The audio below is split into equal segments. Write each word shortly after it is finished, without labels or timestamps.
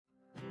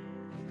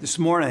This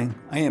morning,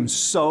 I am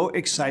so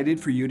excited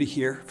for you to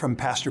hear from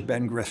Pastor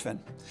Ben Griffin.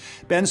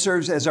 Ben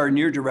serves as our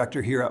NEAR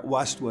director here at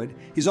Westwood.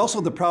 He's also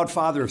the proud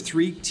father of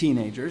 3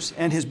 teenagers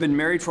and has been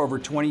married for over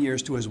 20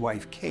 years to his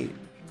wife, Kate.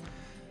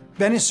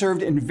 Ben has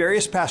served in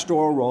various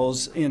pastoral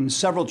roles in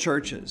several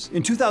churches.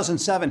 In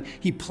 2007,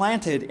 he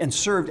planted and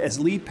served as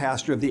lead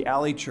pastor of the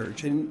Alley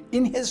Church. And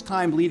in his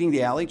time leading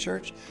the Alley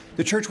Church,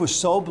 the church was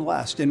so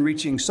blessed in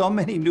reaching so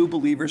many new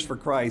believers for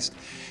Christ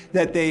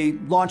that they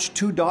launched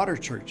 2 daughter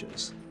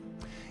churches.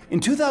 In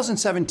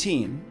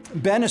 2017,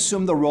 Ben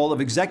assumed the role of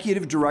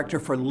executive director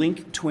for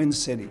Link Twin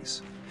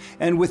Cities.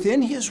 And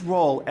within his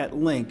role at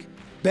Link,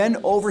 Ben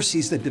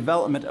oversees the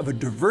development of a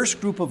diverse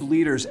group of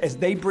leaders as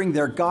they bring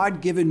their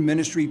God-given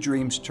ministry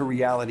dreams to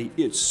reality.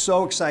 It's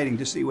so exciting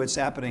to see what's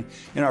happening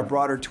in our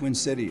broader Twin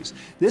Cities.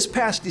 This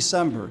past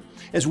December,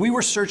 as we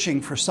were searching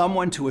for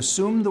someone to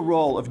assume the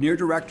role of NEAR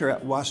director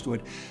at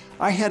Westwood,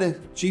 I had a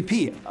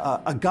GP,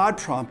 a God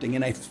prompting,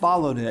 and I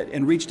followed it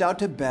and reached out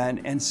to Ben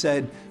and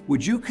said,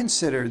 would you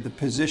consider the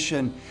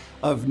position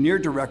of NEAR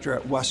director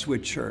at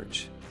Westwood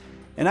Church?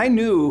 And I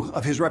knew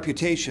of his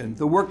reputation,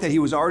 the work that he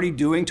was already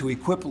doing to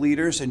equip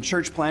leaders and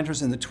church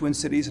planters in the Twin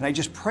Cities, and I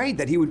just prayed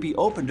that he would be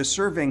open to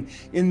serving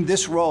in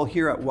this role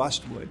here at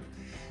Westwood.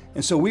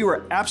 And so we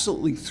were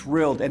absolutely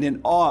thrilled and in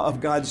awe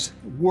of God's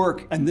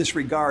work in this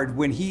regard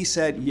when he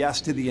said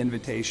yes to the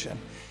invitation.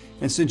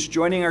 And since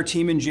joining our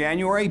team in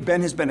January,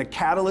 Ben has been a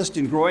catalyst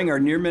in growing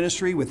our NEAR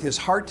ministry with his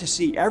heart to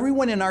see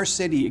everyone in our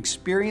city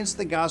experience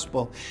the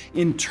gospel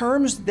in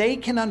terms they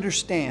can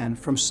understand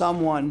from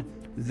someone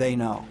they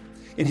know.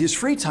 In his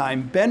free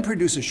time, Ben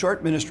produces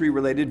short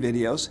ministry-related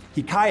videos,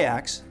 he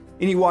kayaks,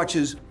 and he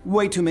watches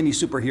way too many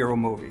superhero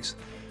movies.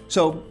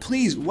 So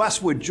please,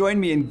 Westwood, join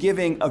me in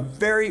giving a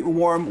very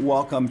warm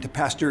welcome to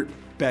Pastor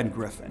Ben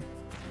Griffin.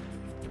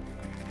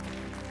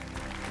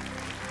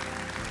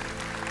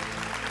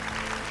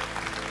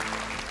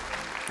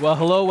 Well,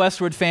 hello,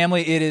 Westwood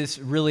family. It is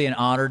really an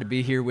honor to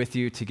be here with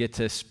you to get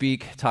to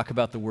speak, talk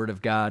about the Word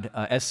of God.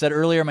 As said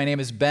earlier, my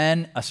name is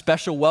Ben. A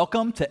special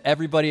welcome to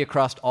everybody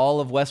across all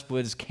of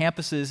Westwood's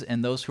campuses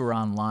and those who are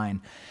online.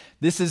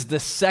 This is the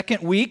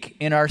second week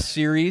in our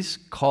series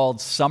called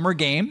Summer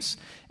Games,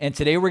 and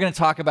today we're going to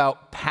talk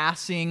about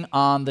passing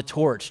on the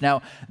torch.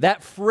 Now,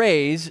 that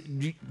phrase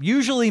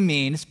usually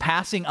means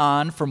passing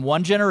on from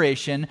one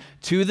generation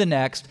to the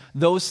next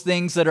those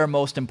things that are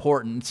most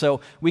important.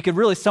 So we could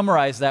really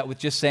summarize that with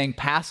just saying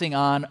passing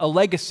on a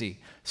legacy.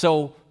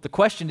 So the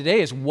question today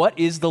is, what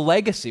is the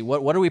legacy?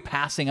 What are we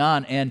passing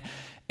on?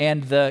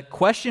 And the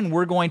question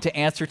we're going to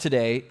answer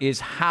today is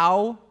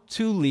how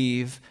to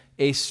leave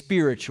a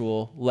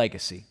spiritual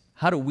legacy.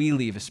 How do we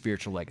leave a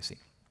spiritual legacy?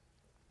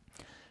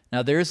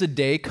 Now, there's a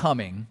day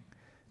coming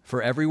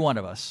for every one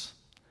of us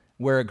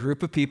where a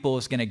group of people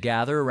is going to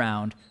gather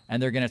around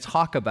and they're going to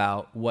talk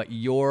about what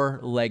your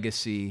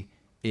legacy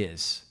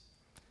is.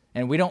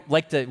 And we don't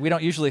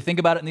usually think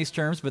about it in these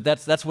terms, but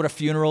that's what a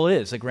funeral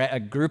is, a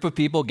group of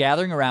people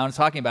gathering around and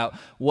talking about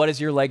what is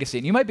your legacy.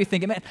 And you might be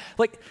thinking, man,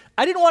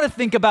 I didn't want to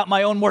think about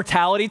my own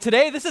mortality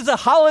today. This is a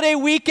holiday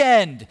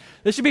weekend.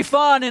 This should be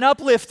fun and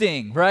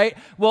uplifting, right?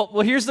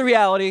 Well, here's the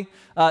reality.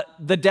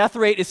 The death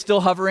rate is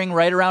still hovering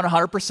right around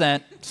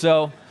 100%.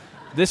 So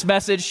this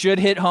message should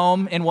hit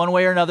home in one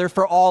way or another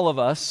for all of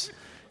us.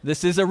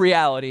 This is a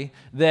reality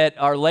that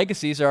our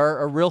legacies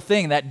are a real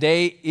thing. That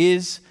day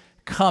is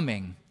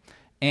coming.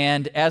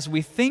 And as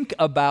we think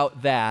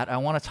about that, I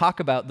want to talk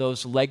about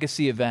those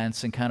legacy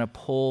events and kind of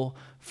pull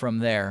from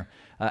there.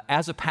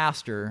 As a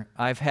pastor,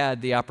 I've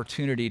had the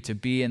opportunity to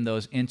be in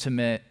those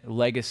intimate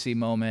legacy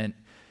moment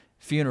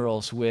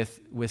funerals with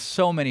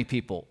so many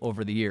people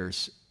over the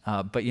years,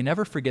 but you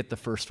never forget the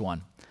first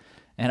one.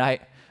 And I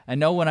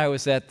know when I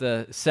was at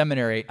the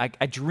seminary,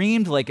 I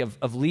dreamed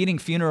of leading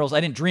funerals. I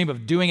didn't dream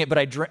of doing it, but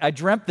I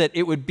dreamt that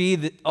it would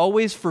be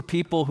always for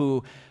people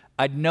who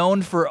I'd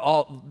known for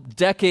all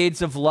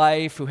decades of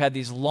life, who had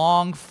these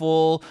long,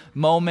 full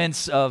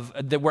moments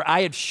where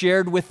I had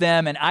shared with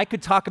them, and I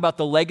could talk about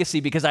the legacy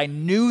because I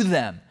knew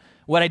them.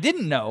 What I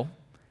didn't know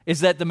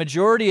is that the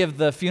majority of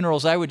the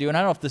funerals I would do, and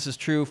I don't know if this is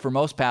true for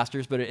most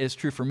pastors, but it is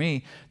true for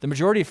me, the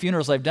majority of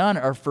funerals I've done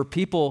are for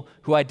people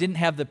who I didn't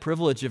have the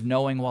privilege of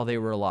knowing while they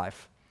were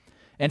alive.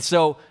 And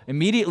so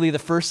immediately the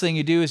first thing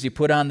you do is you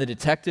put on the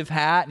detective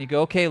hat and you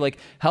go, okay,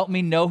 help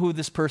me know who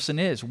this person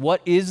is.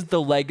 What is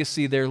the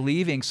legacy they're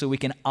leaving so we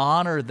can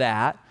honor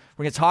that?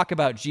 We're going to talk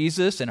about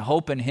Jesus and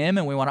hope in him,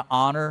 and we want to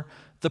honor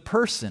the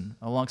person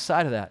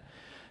alongside of that.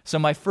 So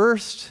my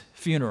first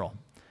funeral,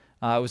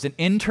 I was an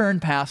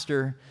intern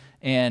pastor,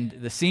 and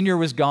the senior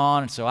was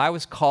gone, and so I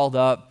was called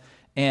up,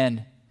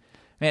 and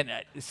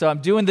so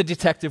I'm doing the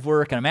detective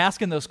work, and I'm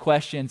asking those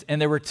questions,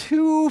 and there were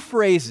 2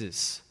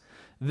 phrases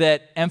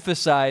that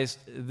emphasized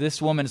this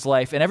woman's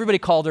life, and everybody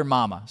called her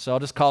Mama, so I'll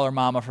just call her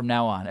Mama from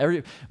now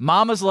on.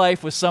 Mama's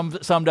life was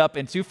summed up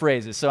in 2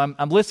 phrases, so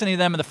I'm listening to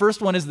them, and the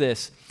first one is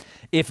this: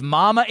 if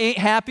Mama ain't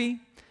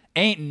happy,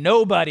 ain't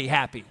nobody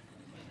happy.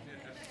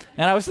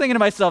 And I was thinking to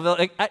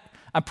myself,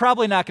 I'm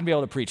probably not going to be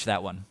able to preach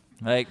that one.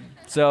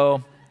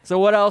 So So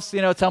what else?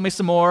 Tell me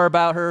some more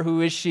about her.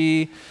 Who is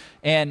she?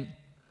 And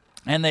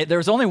there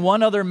was only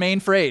one other main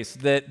phrase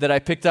that I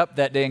picked up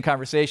that day in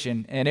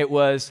conversation, and it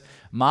was,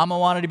 Mama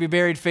wanted to be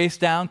buried face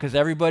down because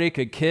everybody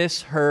could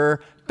kiss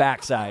her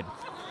backside.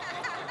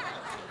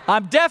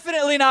 I'm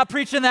definitely not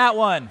preaching that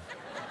one.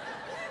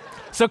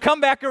 So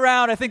come back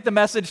around. I think the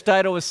message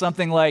title was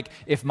something like,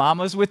 if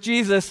Mama's with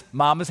Jesus,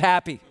 Mama's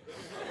happy.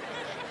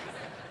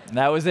 And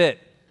that was it.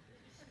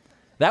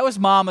 That was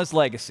Mama's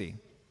legacy.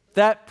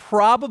 That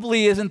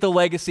probably isn't the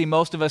legacy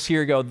most of us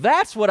here go,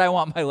 that's what I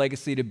want my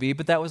legacy to be,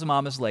 but that was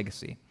Mama's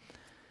legacy.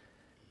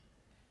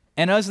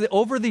 And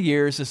over the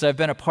years, as I've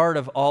been a part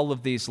of all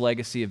of these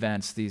legacy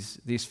events,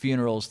 these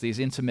funerals, these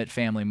intimate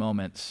family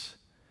moments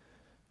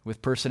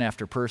with person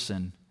after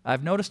person,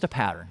 I've noticed a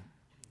pattern.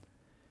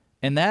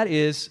 And that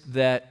is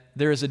that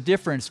there is a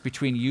difference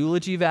between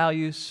eulogy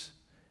values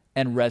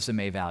and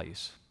resume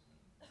values.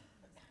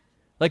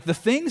 Like the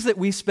things that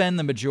we spend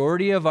the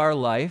majority of our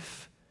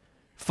life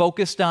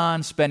focused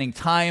on, spending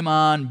time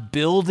on,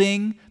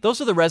 building, those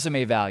are the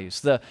resume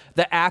values, the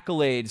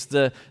accolades,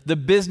 the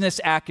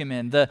business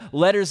acumen, the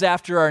letters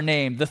after our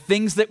name, the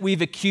things that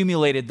we've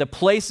accumulated, the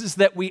places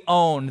that we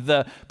own,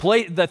 the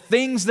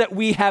things that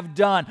we have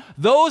done.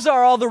 Those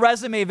are all the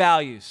resume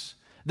values.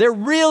 They're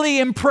really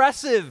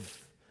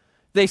impressive.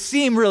 They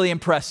seem really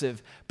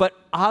impressive. But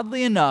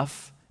oddly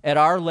enough, at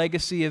our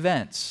legacy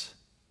events,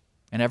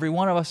 and every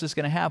one of us is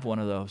going to have one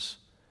of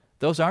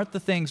those aren't the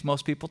things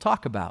most people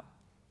talk about.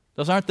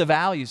 Those aren't the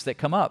values that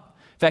come up.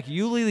 In fact,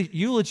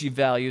 eulogy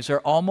values are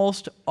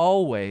almost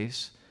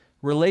always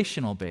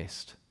relational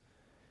based.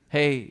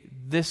 Hey,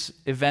 this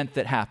event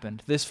that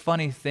happened, this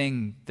funny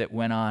thing that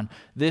went on,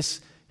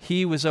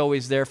 he was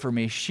always there for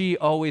me, she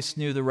always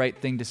knew the right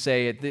thing to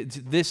say,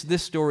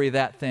 this story,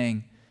 that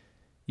thing.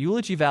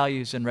 Eulogy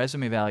values and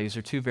resume values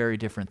are two very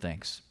different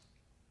things.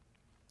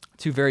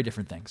 Two very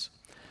different things.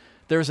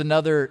 There was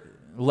another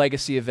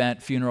legacy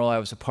event, funeral I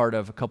was a part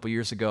of a couple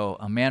years ago,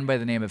 a man by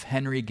the name of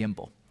Henry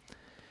Gimble.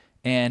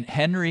 And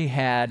Henry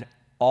had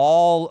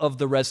all of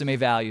the resume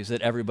values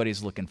that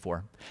everybody's looking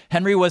for.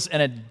 Henry was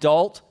an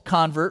adult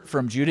convert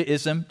from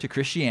Judaism to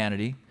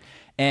Christianity,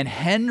 and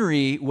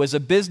Henry was a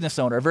business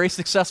owner, a very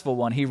successful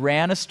one. He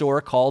ran a store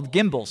called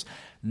Gimbel's.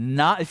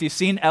 Not, if you've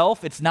seen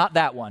Elf, it's not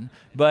that one,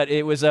 but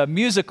it was a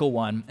musical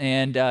one,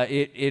 and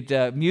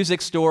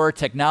music store,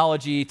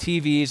 technology,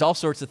 TVs, all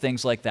sorts of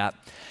things like that.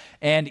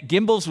 And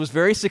Gimbel's was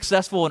very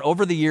successful, and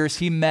over the years,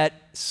 he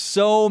met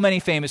so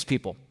many famous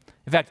people.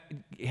 In fact,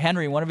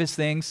 Henry, one of his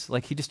things,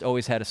 he just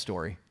always had a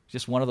story,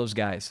 just one of those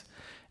guys.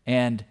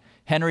 And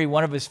Henry,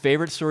 one of his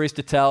favorite stories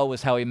to tell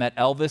was how he met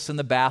Elvis in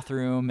the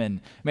bathroom,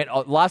 and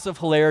lots of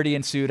hilarity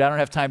ensued. I don't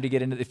have time to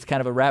get into it. It's kind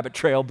of a rabbit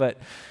trail, but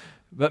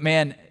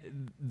man,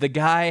 the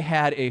guy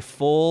had a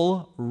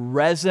full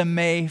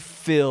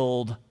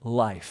resume-filled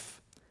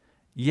life.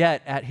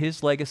 Yet, at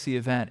his legacy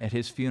event, at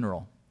his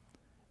funeral,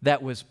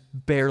 that was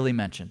barely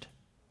mentioned.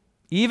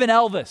 Even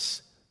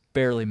Elvis,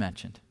 barely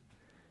mentioned.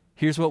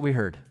 Here's what we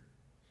heard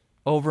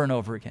over and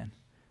over again.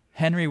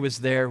 Henry was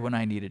there when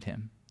I needed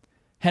him.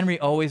 Henry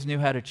always knew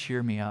how to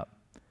cheer me up.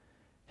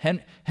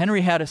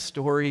 Henry had a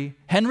story.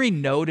 Henry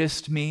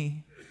noticed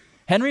me.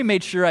 Henry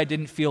made sure I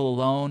didn't feel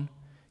alone.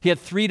 He had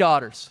 3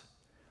 daughters.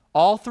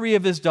 All 3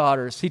 of his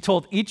daughters, he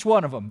told each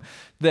one of them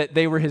that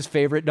they were his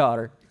favorite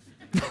daughter.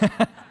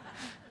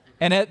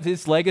 And at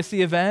this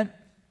legacy event,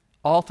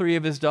 all 3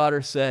 of his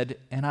daughters said,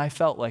 and I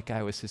felt like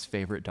I was his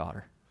favorite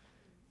daughter.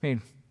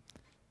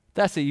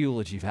 That's a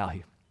eulogy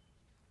value.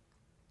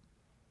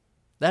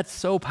 That's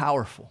so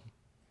powerful.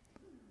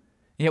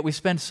 Yet we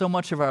spend so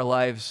much of our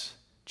lives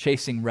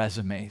chasing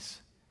resumes.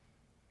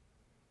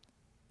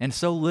 And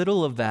so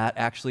little of that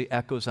actually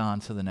echoes on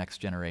to the next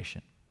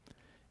generation.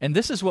 And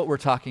this is what we're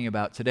talking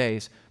about today,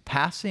 is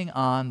passing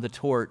on the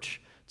torch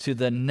to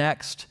the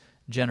next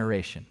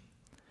generation.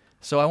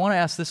 So I want to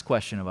ask this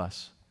question of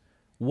us.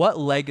 What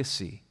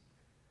legacy,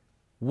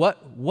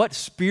 what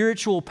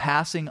spiritual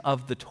passing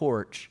of the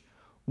torch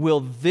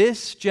will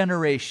this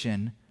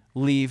generation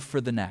leave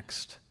for the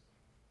next?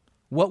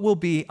 What will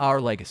be our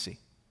legacy?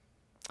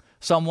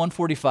 Psalm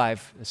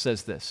 145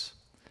 says this,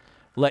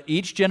 "Let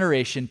each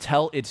generation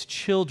tell its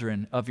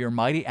children of your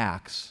mighty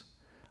acts.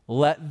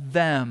 Let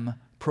them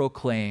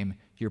proclaim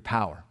your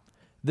power."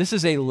 This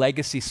is a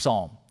legacy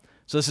psalm.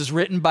 So this is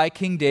written by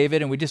King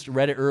David, and we just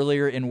read it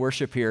earlier in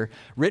worship here.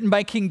 Written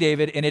by King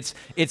David, and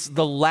it's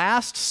the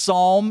last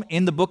psalm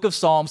in the book of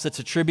Psalms that's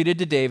attributed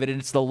to David, and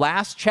it's the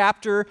last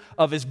chapter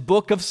of his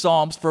book of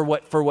Psalms for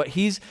what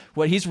he's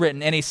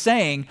written. And he's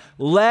saying,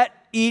 let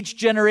each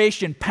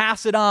generation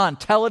pass it on,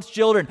 tell its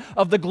children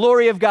of the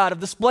glory of God,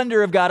 of the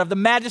splendor of God, of the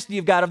majesty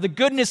of God, of the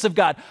goodness of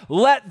God.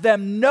 Let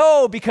them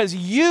know, because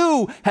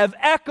you have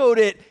echoed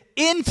it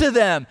into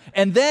them.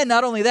 And then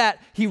not only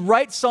that, he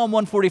writes Psalm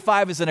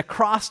 145 as an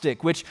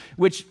acrostic, which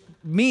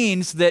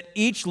means that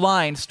each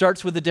line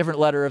starts with a different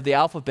letter of the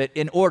alphabet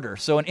in order.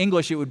 So in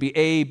English it would be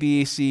A,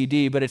 B, C,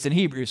 D, but it's in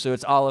Hebrew, so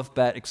it's Aleph,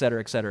 Bet, et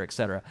cetera, et cetera, et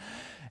cetera.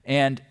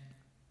 And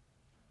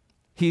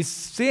he's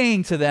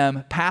saying to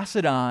them, pass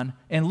it on,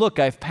 and look,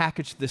 I've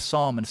packaged this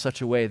psalm in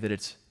such a way that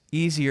it's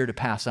easier to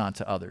pass on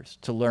to others,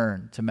 to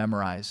learn, to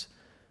memorize,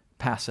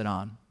 pass it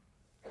on.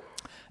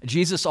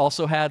 Jesus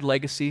also had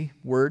legacy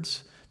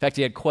words. In fact,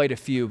 he had quite a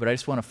few, but I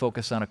just want to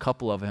focus on a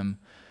couple of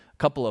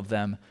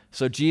them.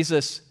 So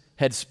Jesus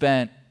had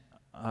spent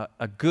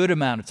a good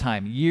amount of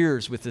time,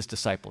 years with his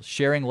disciples,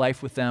 sharing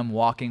life with them,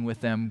 walking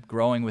with them,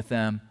 growing with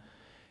them.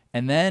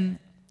 And then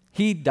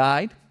he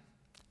died,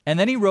 and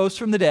then he rose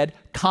from the dead.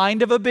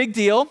 Kind of a big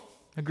deal,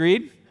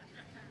 agreed?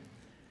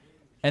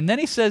 And then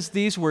he says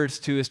these words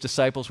to his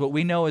disciples, what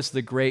we know as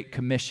the Great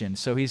Commission.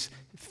 So he's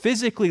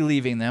physically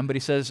leaving them, but he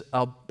says,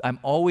 I'm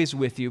always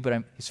with you,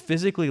 but he's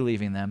physically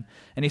leaving them.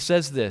 And he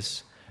says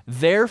this,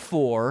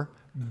 therefore,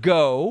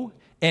 go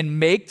and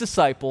make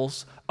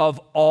disciples of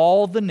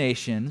all the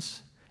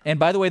nations. And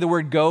by the way, the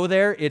word go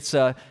there, it's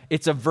a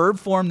verb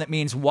form that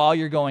means while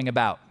you're going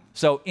about.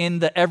 So in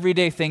the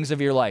everyday things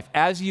of your life,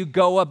 as you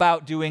go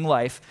about doing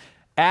life,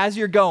 as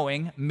you're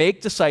going,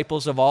 make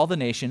disciples of all the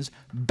nations,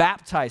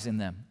 baptizing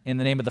them in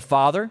the name of the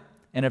Father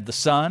and of the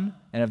Son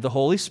and of the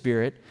Holy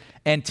Spirit,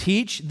 and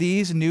teach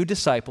these new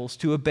disciples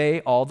to obey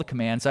all the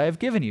commands I have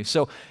given you.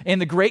 So in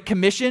the Great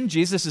Commission,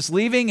 Jesus is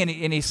leaving and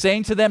he's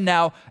saying to them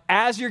now,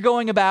 as you're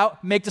going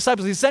about, make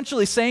disciples. He's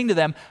essentially saying to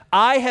them,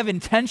 I have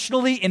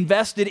intentionally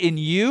invested in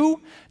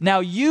you. Now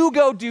you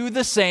go do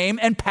the same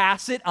and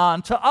pass it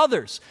on to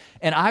others.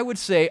 And I would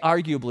say,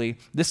 arguably,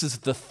 this is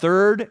the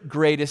third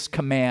greatest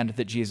command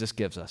that Jesus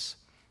gives us,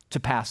 to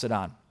pass it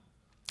on.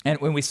 And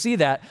when we see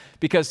that,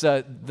 because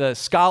the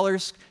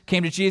scholars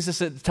came to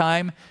Jesus at the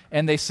time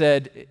and they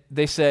said,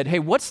 hey,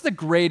 what's the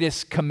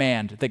greatest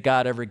command that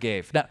God ever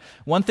gave? Now,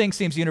 one thing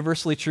seems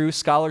universally true.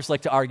 Scholars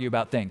like to argue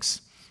about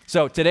things.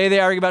 So today they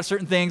argue about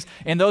certain things.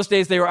 In those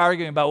days they were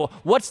arguing about, well,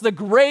 what's the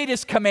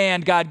greatest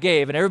command God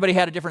gave? And everybody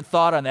had a different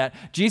thought on that.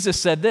 Jesus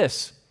said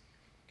this,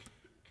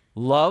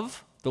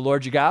 love the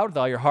Lord your God with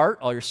all your heart,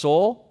 all your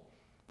soul,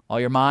 all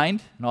your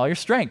mind, and all your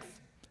strength.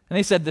 And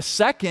they said the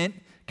second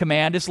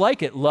command is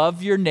like it.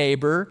 Love your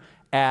neighbor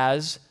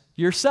as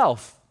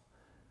yourself.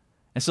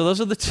 And so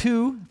those are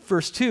the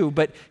first two,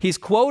 but he's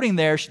quoting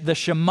there the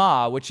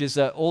Shema, which is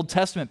an Old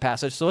Testament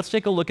passage. So let's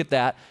take a look at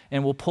that,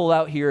 and we'll pull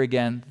out here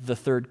again the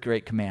third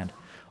great command.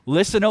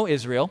 Listen, O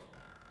Israel,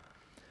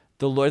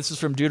 the Lord, this is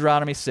from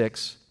Deuteronomy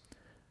 6,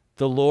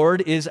 the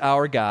Lord is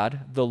our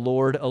God, the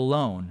Lord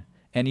alone.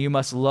 And you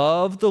must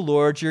love the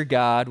Lord your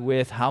God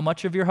with how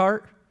much of your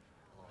heart?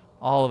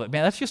 All of it.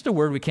 Man, that's just a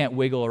word we can't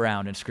wiggle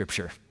around in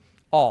Scripture.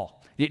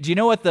 All. Do you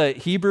know what the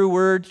Hebrew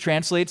word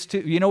translates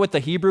to? You know what the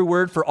Hebrew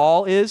word for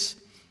all is?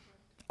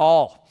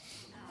 All.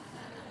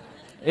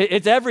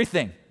 It's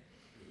everything.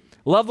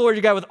 Love the Lord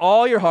your God with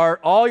all your heart,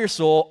 all your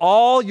soul,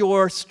 all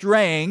your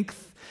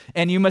strength,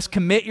 and you must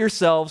commit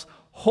yourselves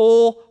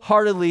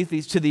wholeheartedly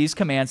to these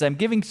commands I'm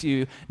giving to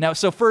you. Now,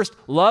 so first,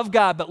 love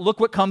God, but look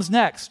what comes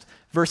next.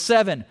 Verse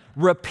 7,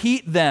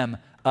 repeat them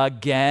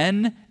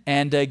again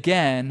and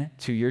again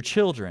to your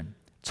children.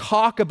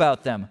 Talk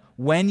about them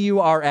when you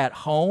are at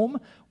home,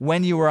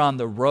 when you are on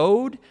the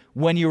road,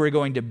 when you are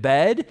going to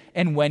bed,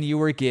 and when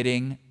you are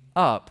getting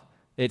up.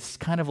 It's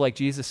kind of like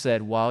Jesus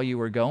said, while you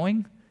were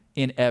going,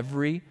 in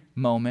every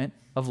moment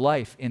of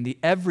life, in the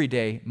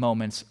everyday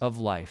moments of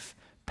life,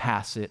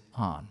 pass it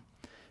on.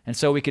 And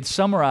so we could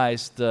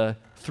summarize the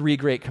three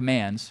great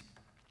commands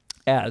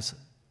as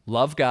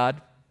love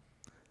God,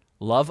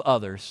 love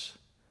others,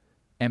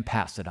 and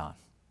pass it on.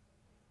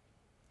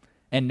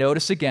 And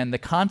notice again, the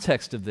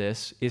context of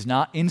this is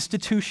not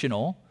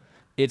institutional,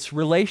 it's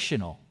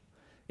relational.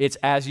 It's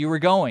as you were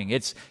going.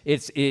 It's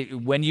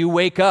when you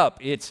wake up.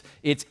 It's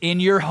in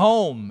your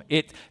home.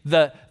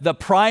 The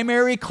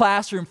primary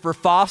classroom for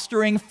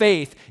fostering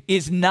faith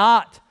is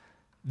not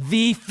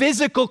the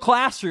physical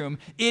classroom.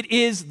 It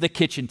is the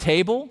kitchen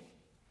table.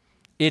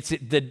 It's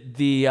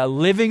the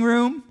living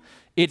room.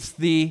 It's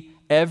the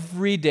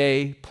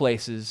everyday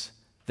places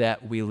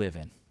that we live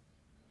in.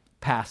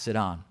 Pass it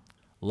on.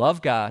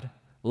 Love God,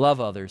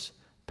 love others,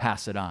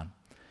 pass it on.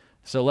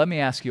 So let me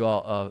ask you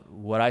all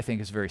what I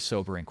think is a very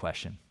sobering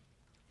question.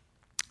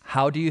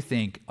 How do you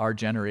think our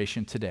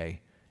generation today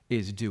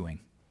is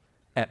doing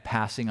at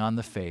passing on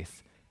the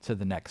faith to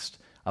the next,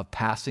 of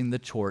passing the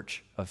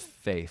torch of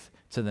faith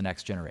to the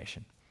next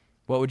generation?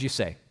 What would you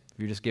say? If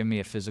you're just giving me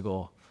a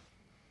physical,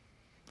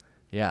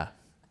 yeah,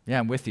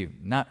 I'm with you.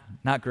 Not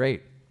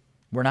great.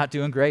 We're not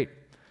doing great.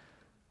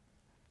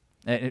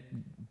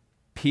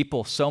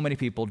 People, so many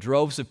people,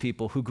 droves of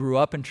people who grew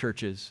up in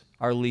churches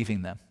are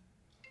leaving them.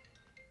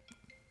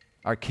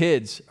 Our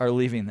kids are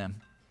leaving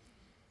them.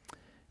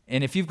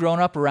 And if you've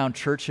grown up around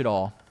church at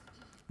all,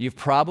 you've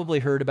probably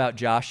heard about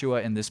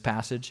Joshua in this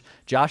passage.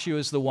 Joshua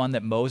is the one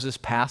that Moses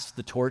passed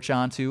the torch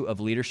on to of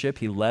leadership.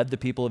 He led the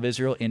people of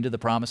Israel into the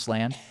promised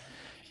land.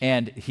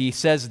 And he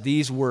says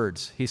these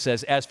words. He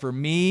says, as for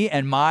me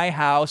and my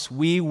house,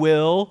 we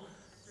will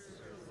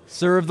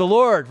serve the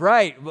Lord.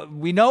 Right,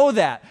 we know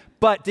that.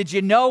 But did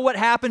you know what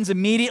happens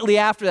immediately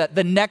after that?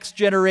 The next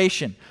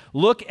generation.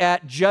 Look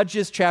at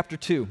Judges chapter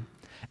 2.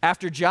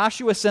 After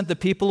Joshua sent the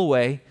people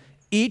away,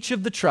 each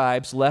of the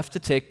tribes left to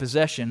take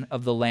possession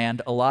of the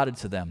land allotted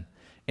to them.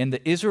 And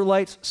the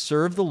Israelites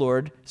served the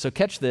Lord. So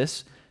catch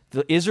this.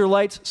 The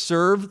Israelites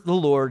served the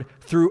Lord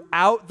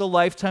throughout the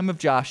lifetime of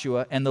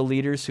Joshua and the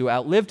leaders who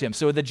outlived him.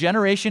 So in the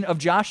generation of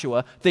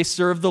Joshua, they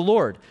served the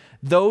Lord.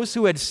 Those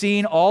who had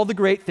seen all the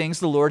great things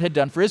the Lord had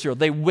done for Israel.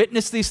 They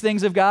witnessed these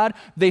things of God.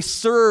 They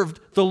served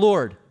the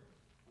Lord.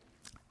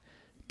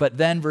 But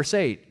then verse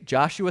 8,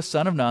 Joshua,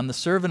 son of Nun, the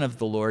servant of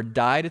the Lord,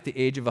 died at the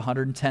age of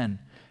 110.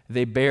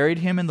 They buried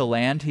him in the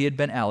land he had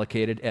been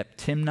allocated at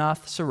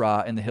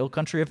Timnath-Serah in the hill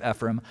country of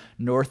Ephraim,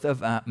 north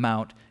of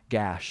Mount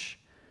Gash.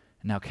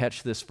 Now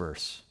catch this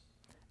verse.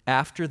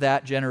 After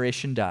that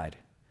generation died,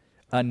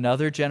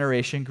 another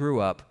generation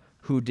grew up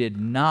who did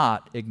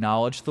not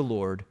acknowledge the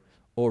Lord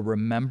or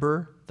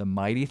remember the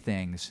mighty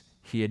things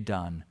he had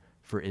done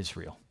for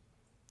Israel.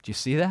 Do you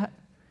see that?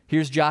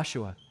 Here's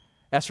Joshua.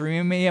 As for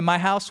me and my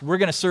house, we're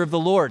going to serve the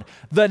Lord.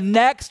 The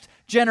next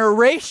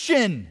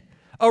generation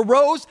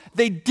arose.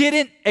 They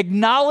didn't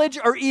acknowledge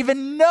or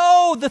even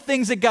know the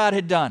things that God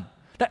had done.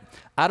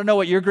 I don't know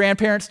what your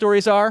grandparent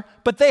stories are,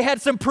 but they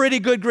had some pretty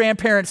good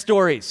grandparent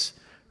stories,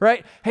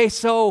 right? Hey,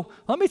 so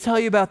let me tell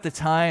you about the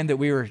time that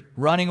we were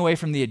running away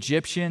from the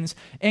Egyptians,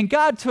 and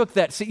God took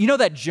that sea, you know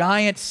that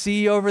giant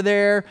sea over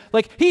there?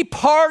 Like, he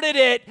parted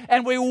it,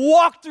 and we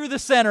walked through the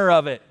center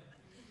of it.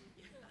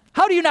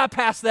 How do you not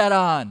pass that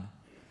on?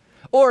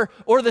 Or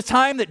the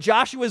time that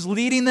Joshua is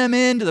leading them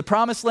into the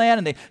promised land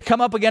and they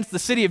come up against the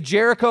city of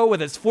Jericho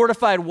with its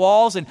fortified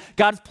walls, and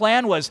God's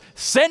plan was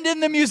send in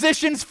the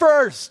musicians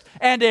first,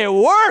 and it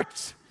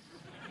worked.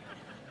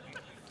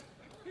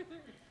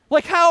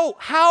 Like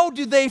how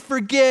do they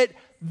forget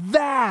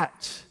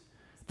that?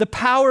 The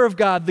power of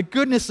God, the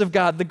goodness of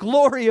God, the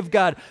glory of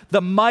God,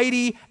 the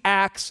mighty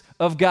acts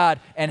of God.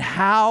 And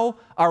how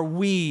are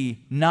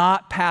we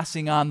not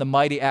passing on the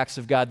mighty acts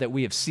of God that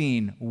we have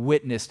seen,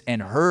 witnessed,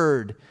 and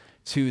heard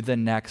to the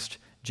next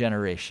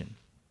generation?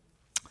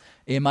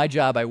 In my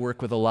job, I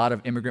work with a lot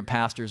of immigrant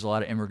pastors, a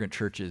lot of immigrant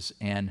churches,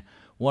 and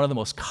one of the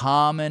most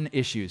common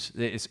issues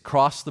is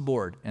across the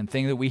board, and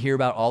thing that we hear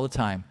about all the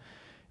time,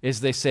 is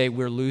they say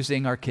we're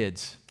losing our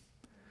kids.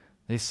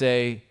 They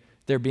say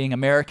they're being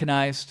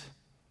Americanized,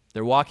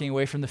 they're walking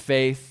away from the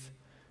faith,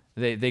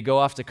 they go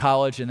off to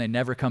college and they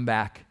never come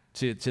back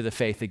to the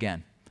faith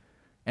again.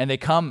 And they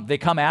come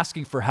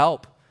asking for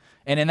help.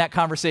 And in that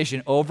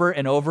conversation, over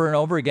and over and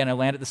over again, I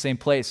land at the same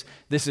place.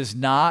 This is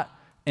not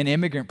an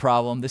immigrant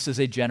problem. This is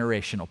a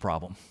generational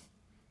problem.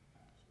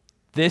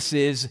 This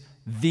is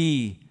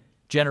the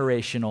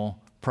generational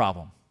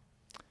problem.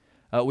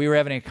 We were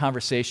having a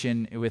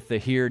conversation with the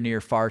Here,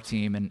 Near, Far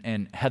team,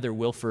 and Heather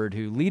Wilford,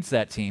 who leads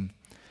that team,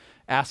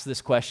 asked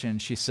this question.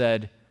 She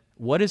said,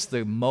 what is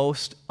the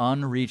most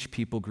unreached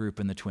people group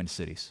in the Twin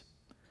Cities?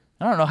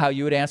 I don't know how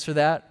you would answer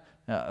that.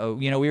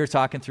 We were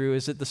talking through,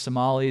 is it the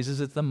Somalis?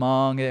 Is it the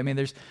Hmong? I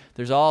mean,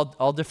 there's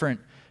all different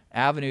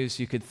avenues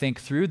you could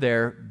think through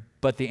there,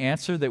 but the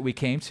answer that we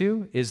came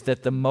to is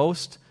that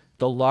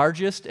the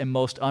largest and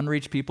most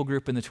unreached people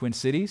group in the Twin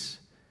Cities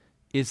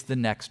is the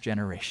next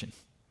generation.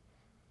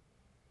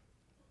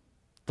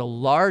 The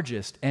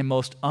largest and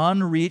most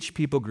unreached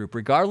people group,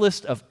 regardless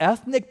of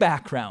ethnic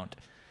background,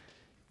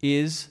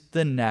 is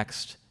the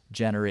next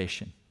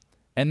generation.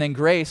 And then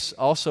Grace,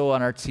 also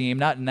on our team,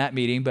 not in that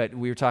meeting, but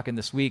we were talking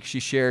this week,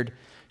 she shared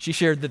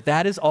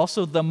that is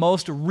also the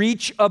most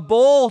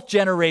reachable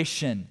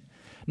generation.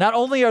 Not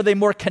only are they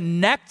more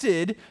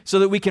connected so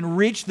that we can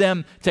reach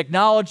them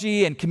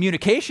technology and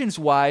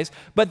communications-wise,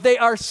 but they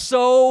are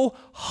so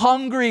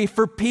hungry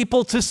for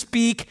people to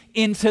speak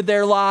into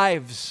their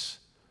lives.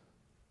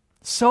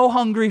 So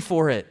hungry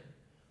for it.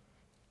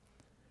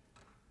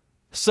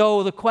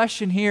 So the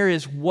question here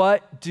is,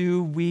 what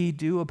do we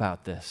do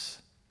about this?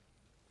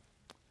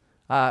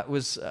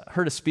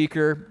 Heard a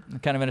speaker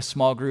kind of in a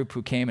small group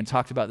who came and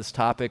talked about this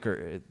topic,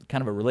 or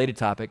kind of a related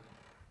topic.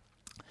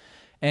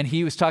 And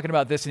he was talking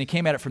about this, and he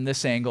came at it from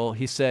this angle.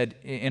 He said,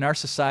 in our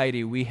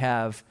society, we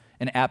have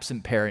an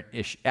absent parent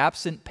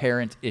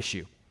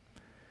issue.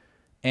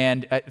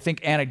 And I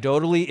think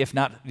anecdotally,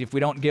 if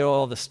we don't get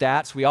all the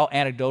stats, we all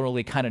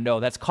anecdotally kind of know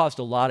that's caused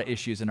a lot of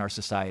issues in our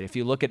society. If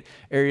you look at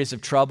areas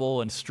of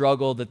trouble and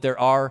struggle, that there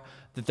are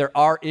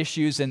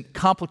issues and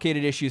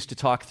complicated issues to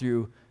talk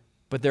through,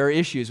 but there are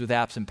issues with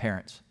absent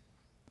parents.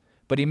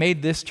 But he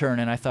made this turn,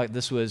 and I thought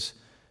this was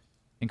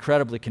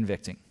incredibly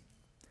convicting.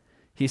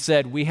 He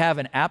said, we have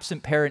an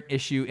absent parent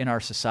issue in our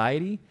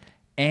society,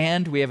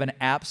 and we have an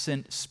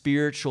absent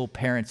spiritual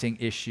parenting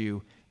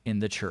issue in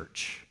the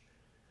church.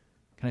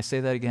 Can I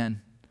say that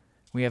again?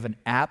 We have an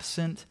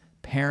absent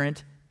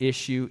parent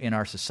issue in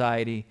our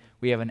society.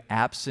 We have an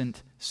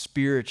absent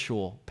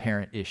spiritual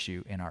parent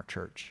issue in our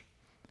church.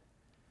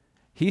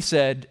 He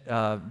said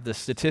the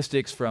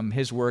statistics from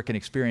his work and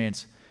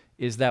experience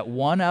is that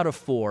 1 out of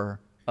 4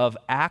 of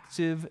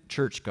active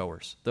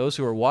churchgoers, those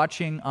who are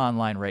watching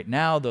online right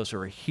now, those who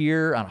are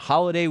here on a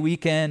holiday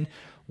weekend,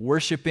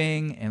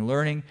 worshiping and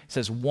learning,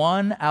 says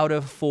 1 out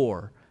of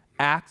 4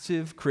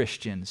 active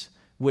Christians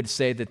would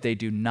say that they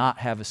do not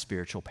have a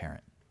spiritual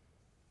parent.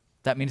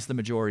 That means the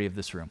majority of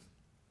this room.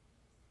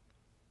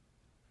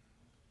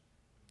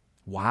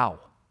 Wow.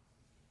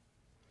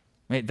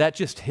 That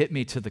just hit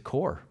me to the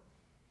core.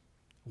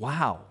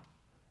 Wow.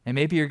 And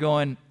maybe you're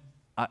going,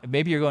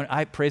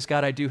 I praise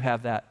God, I do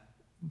have that.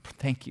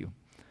 Thank you.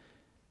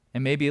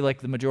 And maybe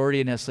like the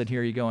majority of us in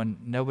here, you're going,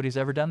 nobody's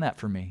ever done that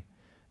for me.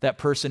 That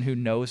person who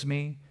knows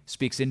me,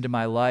 speaks into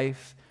my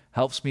life,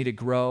 helps me to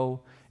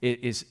grow,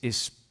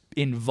 is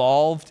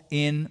involved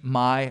in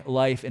my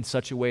life in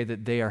such a way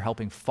that they are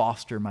helping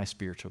foster my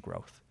spiritual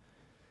growth.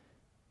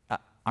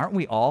 Aren't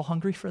we all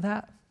hungry for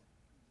that?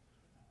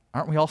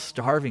 Aren't we all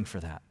starving for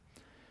that?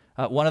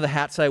 One of the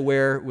hats I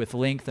wear with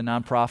Link, the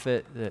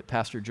nonprofit that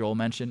Pastor Joel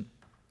mentioned,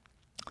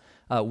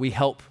 we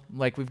help,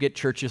 like we get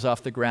churches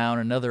off the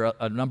ground,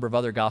 a number of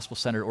other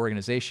gospel-centered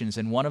organizations,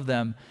 and one of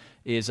them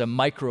is a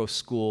micro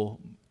school,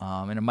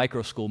 and a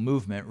micro school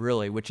movement,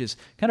 really, which is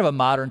kind of a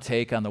modern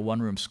take on the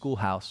one-room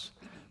schoolhouse.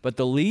 But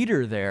the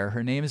leader there,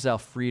 her name is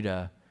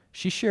Alfreda,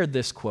 she shared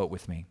this quote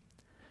with me.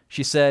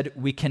 She said,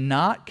 "We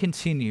cannot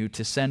continue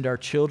to send our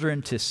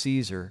children to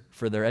Caesar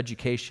for their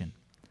education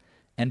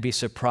and be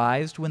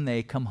surprised when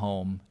they come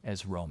home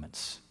as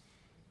Romans."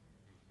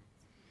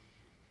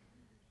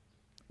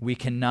 We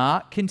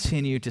cannot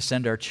continue to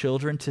send our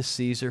children to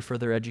Caesar for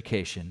their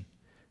education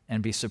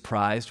and be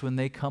surprised when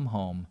they come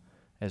home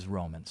as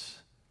Romans.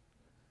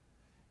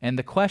 And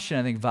the question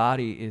I think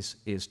Vadi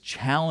is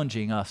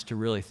challenging us to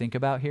really think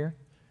about here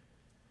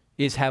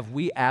is, have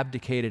we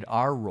abdicated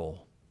our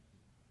role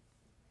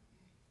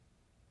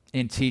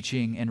in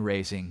teaching and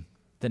raising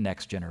the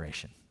next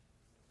generation?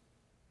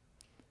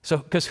 So,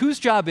 because whose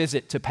job is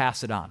it to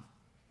pass it on?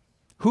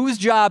 Whose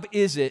job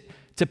is it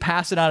to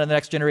pass it on to the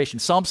next generation?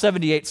 Psalm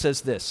 78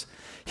 says this: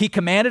 He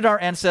commanded our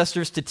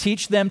ancestors to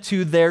teach them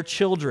to their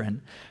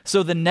children,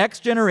 so the next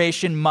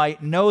generation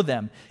might know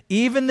them,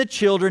 even the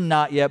children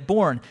not yet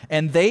born,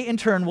 and they in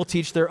turn will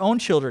teach their own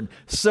children.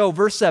 So,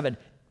 verse 7,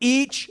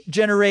 each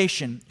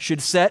generation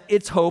should set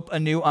its hope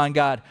anew on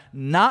God,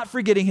 not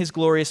forgetting his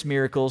glorious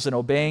miracles and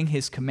obeying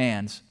his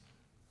commands.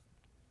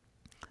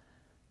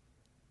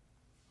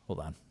 Hold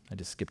on, I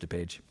just skipped a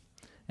page.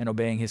 And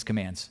obeying his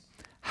commands.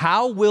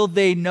 How will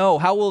they know?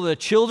 How will our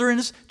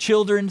children's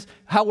children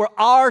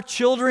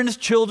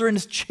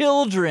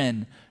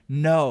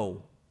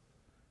know?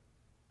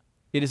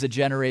 It is a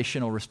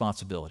generational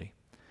responsibility.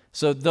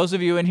 So those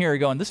of you in here are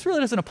going, this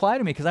really doesn't apply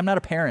to me because I'm not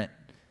a parent.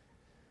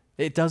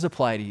 It does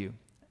apply to you,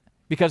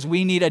 because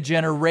we need a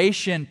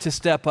generation to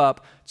step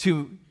up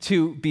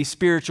to be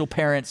spiritual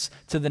parents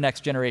to the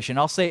next generation.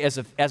 I'll say as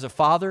a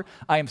father,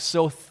 I am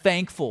so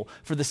thankful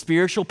for the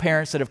spiritual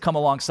parents that have come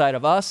alongside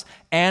of us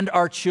and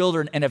our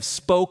children and have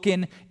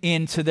spoken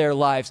into their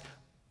lives.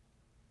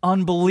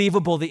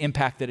 Unbelievable the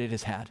impact that it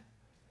has had.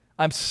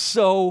 I'm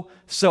so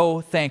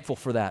thankful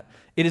for that.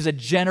 It is a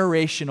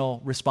generational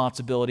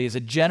responsibility, it's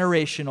a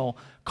generational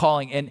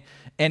calling.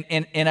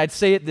 And I'd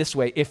say it this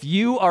way: if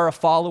you are a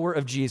follower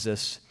of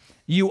Jesus,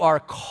 you are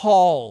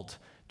called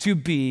to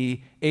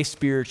be a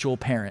spiritual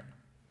parent.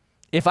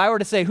 If I were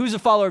to say, who's a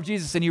follower of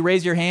Jesus, and you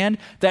raise your hand,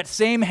 that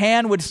same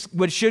hand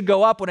should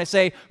go up when I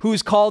say,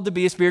 who's called to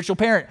be a spiritual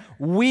parent?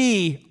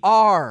 We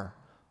are.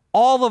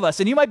 All of us.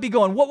 And you might be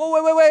going,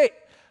 wait.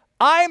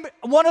 I'm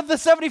one of the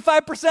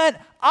 75%.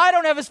 I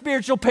don't have a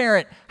spiritual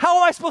parent. How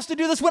am I supposed to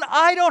do this when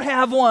I don't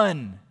have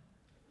one?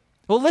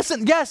 Well,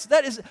 listen, yes,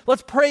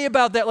 let's pray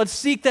about that. Let's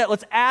seek that.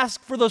 Let's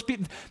ask for those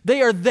people.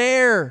 They are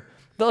there.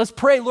 But let's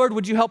pray, Lord,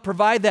 would you help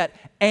provide that?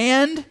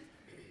 And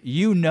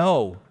you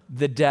know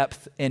the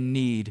depth and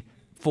need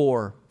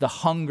for the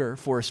hunger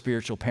for a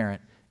spiritual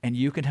parent, and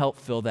you can help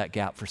fill that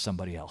gap for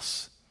somebody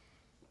else.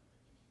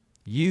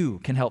 You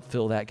can help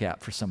fill that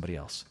gap for somebody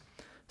else.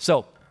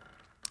 So,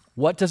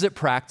 what does it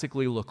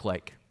practically look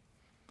like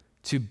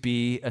to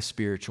be a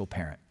spiritual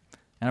parent?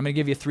 And I'm going to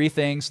give you 3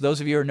 things.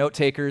 Those of you who are note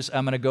takers,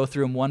 I'm going to go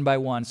through them one by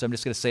one, so I'm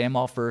just going to say them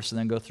all first and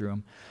then go through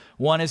them.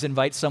 1 is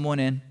invite someone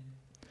in.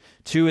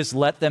 2 is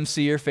let them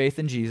see your faith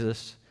in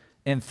Jesus.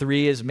 And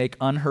 3 is make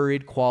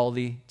unhurried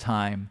quality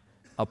time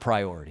a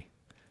priority.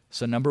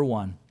 So number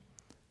 1,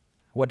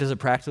 what does it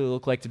practically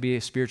look like to be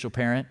a spiritual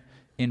parent?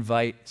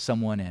 Invite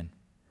someone in.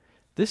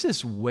 This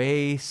is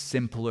way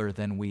simpler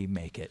than we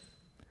make it.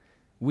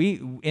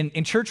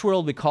 In church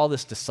world, we call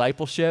this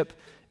discipleship,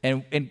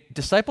 and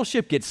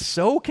discipleship gets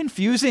so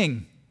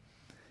confusing.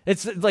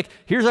 It's like,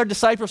 here's our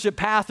discipleship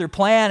path or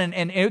plan,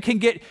 and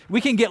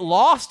we can get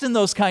lost in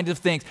those kinds of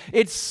things.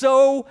 It's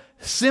so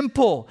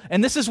simple.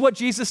 And this is what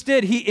Jesus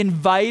did. He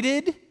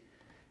invited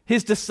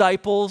his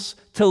disciples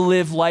to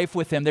live life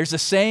with him. There's a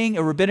saying,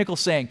 a rabbinical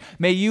saying,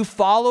 may you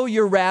follow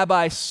your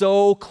rabbi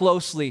so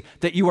closely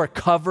that you are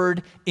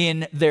covered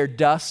in their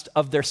dust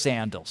of their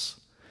sandals.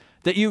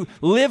 That you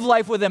live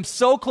life with them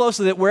so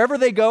closely that wherever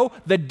they go,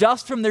 the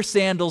dust from their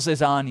sandals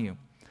is on you.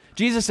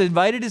 Jesus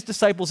invited his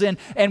disciples in,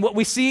 and what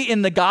we see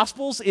in the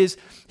Gospels is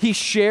he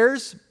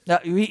shares,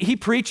 he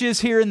preaches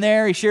here and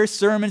there, he shares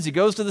sermons, he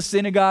goes to the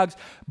synagogues,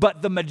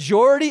 but the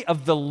majority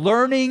of the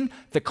learning,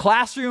 the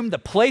classroom, the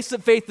place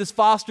that faith is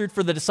fostered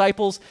for the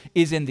disciples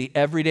is in the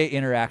everyday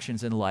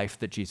interactions in life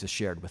that Jesus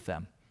shared with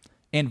them.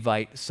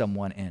 Invite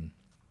someone in.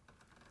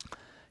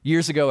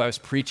 Years ago, I was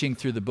preaching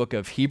through the book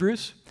of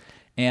Hebrews,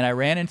 And I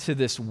ran into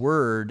this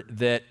word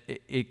that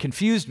it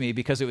confused me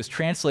because it was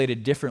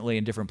translated differently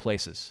in different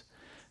places.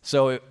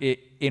 So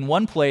in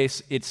one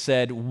place, it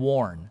said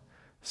warn.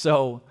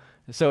 So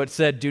it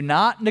said, do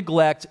not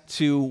neglect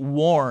to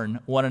warn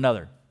one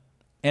another.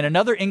 In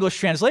another English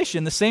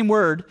translation, the same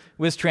word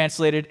was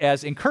translated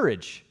as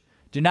encourage.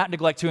 Do not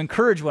neglect to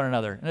encourage one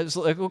another. And it's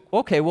like,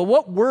 okay, well,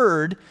 what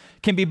word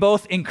can be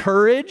both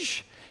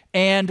encourage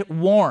and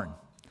warn?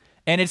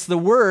 And it's the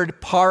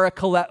word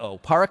parakaleo.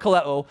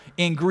 Parakaleo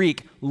in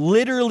Greek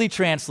literally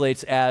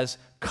translates as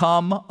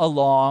come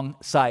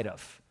alongside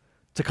of,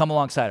 to come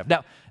alongside of.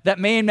 Now, that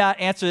may not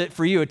answer it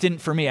for you. It didn't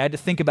for me. I had to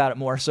think about it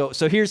more. So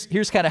here's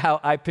kind of how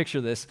I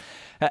picture this.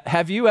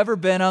 Have you ever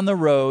been on the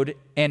road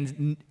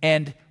and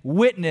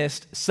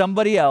witnessed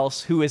somebody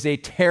else who is a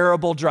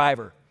terrible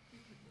driver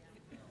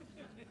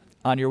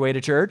on your way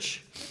to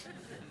church?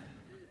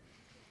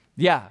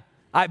 Yeah,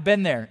 I've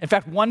been there. In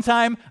fact, one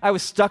time I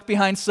was stuck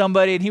behind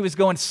somebody and he was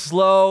going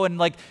slow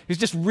and he was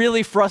just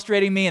really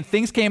frustrating me, and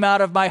things came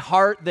out of my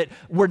heart that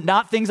were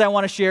not things I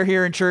want to share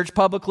here in church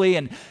publicly,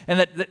 and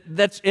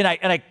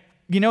I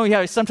you know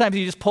how sometimes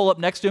you just pull up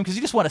next to him because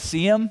you just want to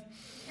see him?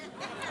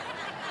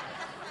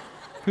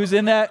 Who's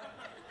in that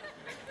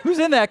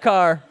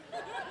car?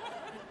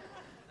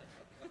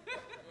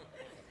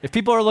 If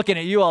people are looking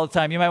at you all the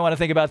time, you might want to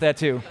think about that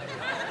too.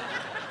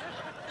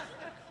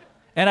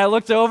 And I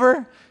looked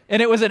over,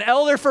 and it was an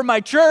elder from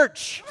my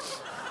church.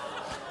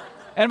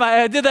 And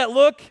I did that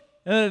look,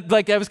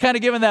 I was kind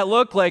of giving that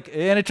look,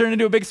 and it turned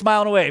into a big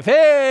smile and a wave.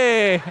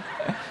 Hey!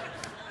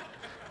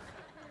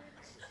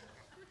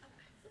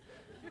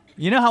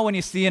 You know how when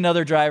you see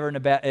another driver in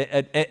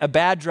a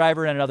bad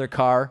driver in another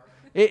car,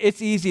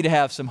 it's easy to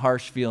have some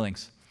harsh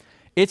feelings.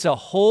 It's a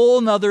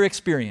whole nother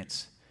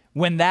experience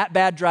when that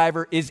bad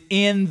driver is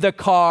in the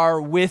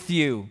car with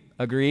you.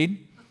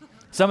 Agreed?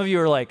 Some of you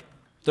are like,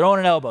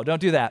 throwing an elbow.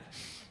 Don't do that.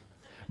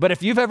 But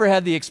if you've ever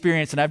had the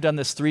experience, and I've done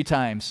this 3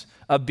 times,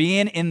 of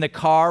being in the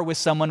car with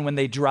someone when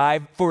they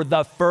drive for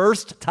the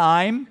first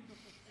time,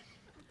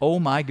 oh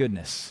my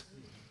goodness.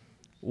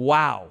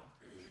 Wow.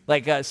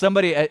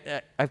 Somebody,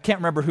 I can't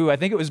remember who, I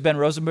think it was Ben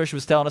Rosenbusch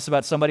was telling us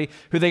about somebody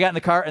who they got in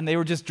the car and they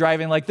were just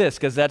driving like this,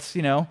 because that's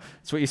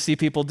what you see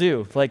people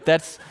do.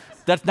 That's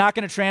not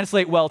going to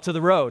translate well to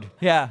the road.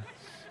 Yeah,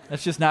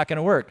 that's just not going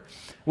to work.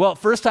 Well,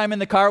 first time in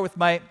the car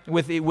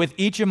with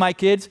each of my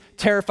kids,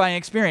 terrifying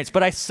experience.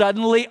 But I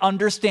suddenly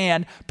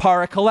understand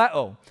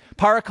parakaleo.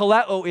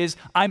 Parakaleo is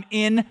I'm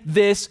in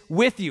this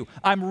with you.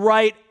 I'm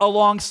right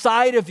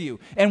alongside of you.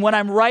 And when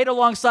I'm right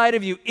alongside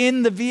of you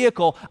in the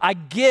vehicle, I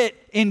get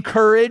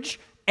encourage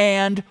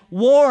and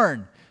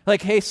warn.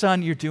 Like, hey,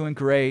 son, you're doing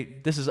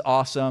great. This is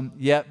awesome.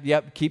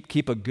 Yep.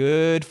 Keep a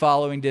good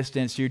following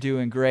distance. You're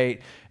doing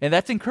great. And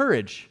that's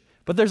encourage.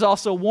 But there's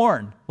also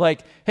warn.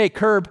 Like, hey,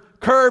 curb,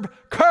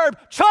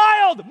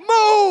 child,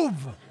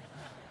 move!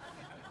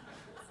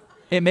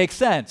 It makes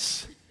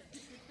sense.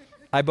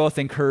 I both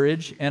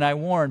encourage and I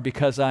warn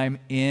because I'm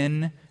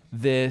in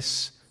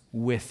this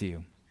with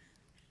you.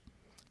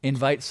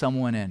 Invite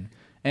someone in.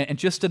 And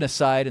just an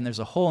aside, and there's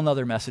a whole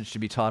other message to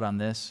be taught on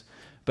this,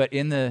 but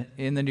in the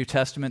New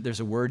Testament, there's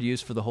a word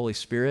used for the Holy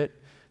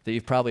Spirit that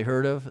you've probably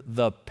heard of.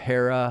 The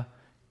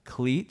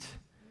paraclete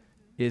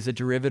is a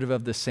derivative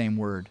of the same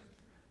word.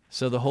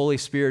 So the Holy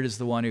Spirit is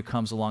the one who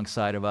comes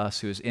alongside of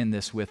us, who is in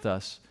this with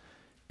us.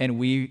 And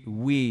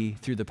we,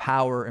 through the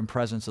power and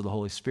presence of the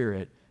Holy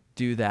Spirit,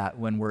 do that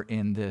when we're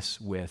in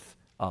this with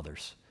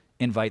others.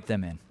 Invite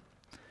them in.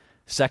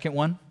 Second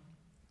one,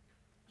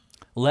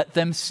 let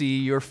them see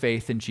your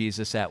faith in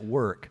Jesus at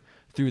work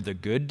through the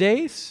good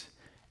days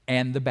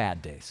and the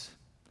bad days.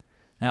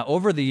 Now,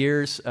 over the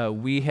years,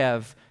 we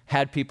have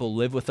had people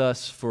live with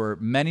us for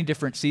many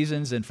different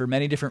seasons and for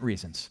many different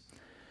reasons.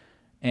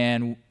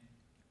 And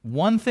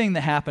one thing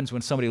that happens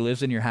when somebody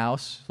lives in your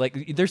house,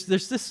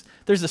 there's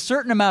a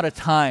certain amount of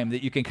time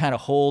that you can kind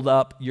of hold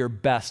up your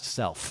best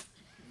self.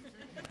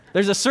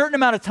 There's a certain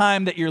amount of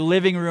time that your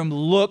living room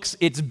looks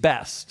its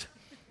best.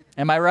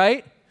 Am I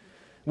right?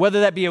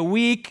 Whether that be a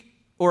week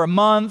or a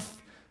month,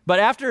 but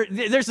after,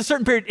 there's a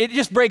certain period, it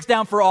just breaks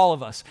down for all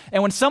of us.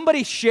 And when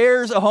somebody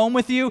shares a home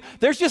with you,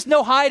 there's just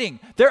no hiding.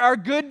 There are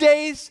good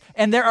days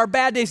and there are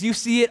bad days. You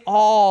see it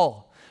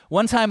all.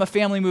 One time a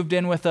family moved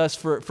in with us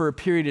for a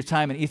period of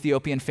time, an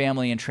Ethiopian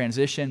family in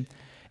transition,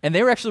 and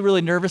they were actually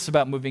really nervous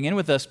about moving in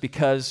with us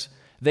because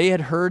they had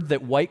heard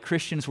that white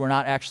Christians were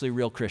not actually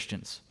real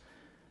Christians.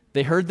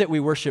 They heard that we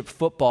worship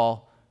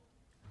football,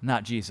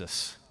 not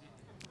Jesus.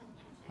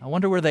 I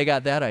wonder where they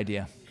got that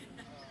idea.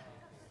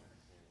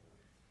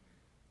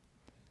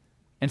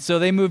 And so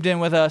they moved in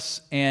with us,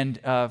 and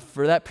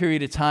for that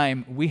period of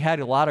time, we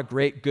had a lot of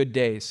great good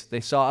days. They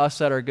saw us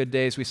at our good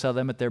days, we saw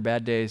them at their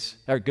bad days,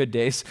 our good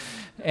days,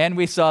 and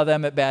we saw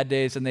them at bad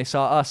days, and they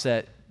saw us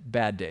at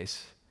bad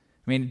days.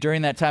 I mean,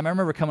 during that time, I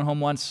remember coming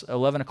home once,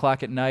 11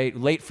 o'clock at night,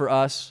 late for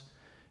us,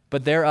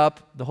 but they're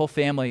up, the whole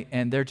family,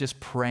 and they're just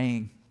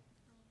praying.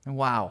 And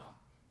wow,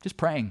 just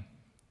praying.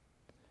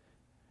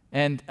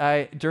 And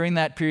during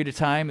that period of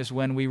time is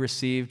when we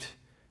received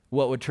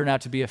what would turn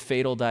out to be a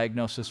fatal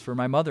diagnosis for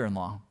my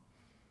mother-in-law.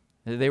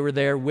 They were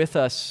there with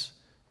us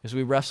as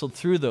we wrestled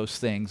through those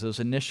things, those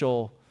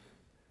initial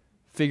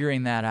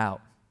figuring that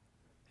out.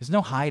 There's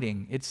no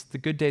hiding. It's the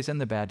good days and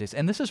the bad days.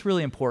 And this is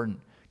really important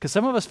because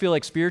some of us feel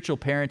like spiritual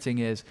parenting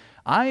is,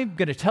 I'm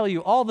going to tell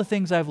you all the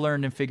things I've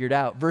learned and figured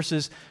out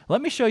versus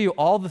let me show you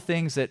all the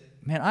things that,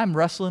 man, I'm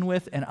wrestling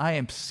with and I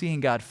am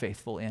seeing God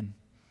faithful in.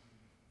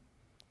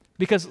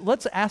 Because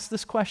let's ask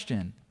this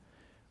question.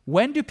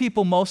 When do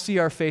people most see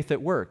our faith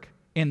at work?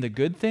 In the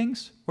good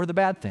things or the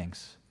bad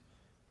things?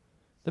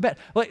 The bad.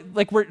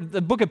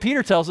 The book of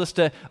Peter tells us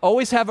to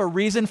always have a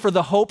reason for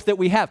the hope that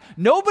we have.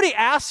 Nobody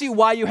asks you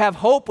why you have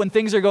hope when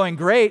things are going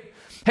great.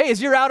 Hey,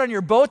 as you're out on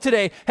your boat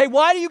today, hey,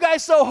 why are you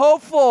guys so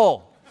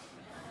hopeful?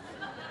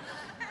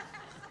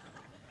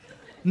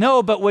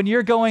 No, but when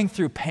you're going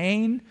through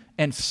pain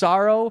and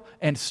sorrow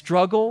and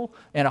struggle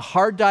and a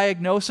hard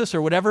diagnosis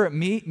or whatever it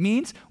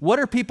means, what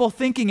are people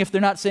thinking if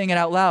they're not saying it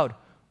out loud?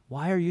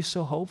 Why are you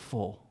so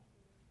hopeful?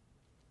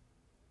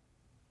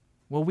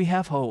 Well, we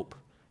have hope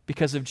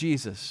because of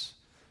Jesus.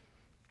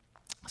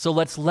 So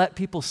let's let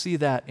people see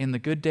that in the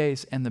good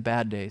days and the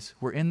bad days.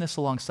 We're in this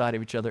alongside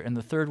of each other. And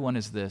the third one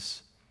is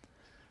this.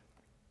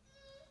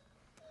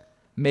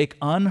 Make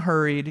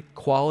unhurried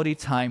quality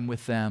time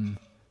with them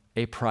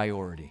a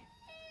priority.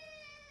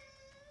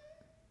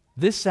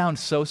 This sounds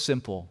so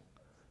simple,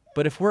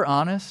 but if we're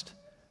honest,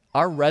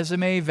 our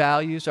resume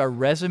values, our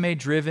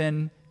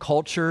resume-driven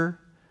culture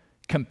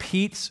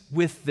competes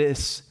with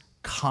this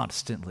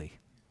constantly.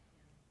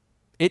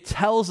 It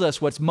tells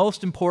us what's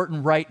most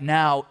important right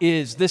now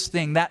is this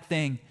thing, that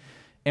thing,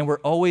 and we're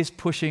always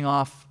pushing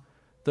off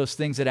those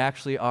things that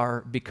actually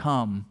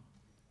become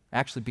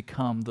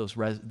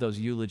those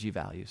eulogy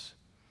values.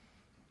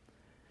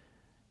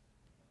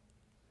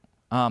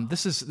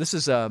 This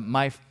is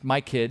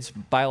my kids,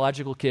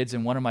 biological kids,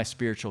 and one of my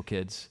spiritual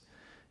kids.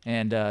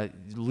 And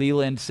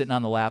Leland sitting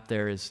on the lap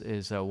there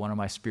is one of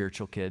my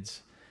spiritual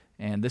kids.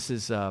 And this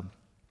is a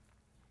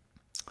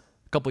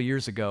couple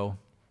years ago.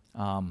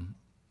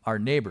 Our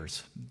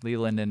neighbors,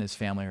 Leland and his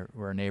family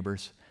were our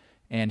neighbors,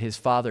 and his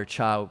father,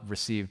 Cha,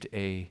 received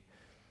a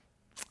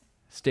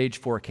stage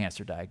 4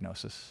 cancer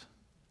diagnosis.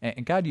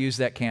 And God used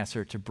that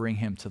cancer to bring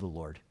him to the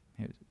Lord.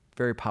 It was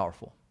very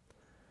powerful.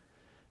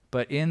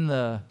 But in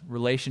the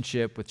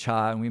relationship with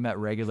Cha, and we met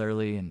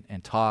regularly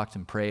and talked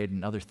and prayed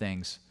and other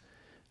things,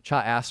 Cha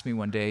asked me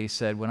one day, he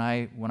said, when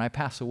I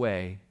pass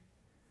away,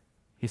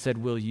 he said,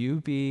 will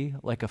you be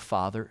like a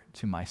father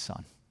to my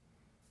son?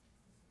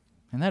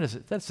 And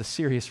that's a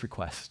serious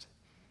request.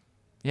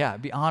 Yeah,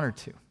 I'd be honored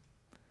to.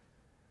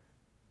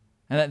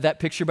 And that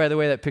picture, by the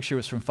way, that picture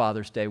was from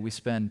Father's Day. We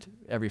spend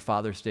every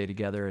Father's Day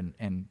together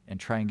and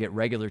try and get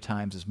regular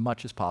times as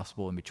much as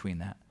possible in between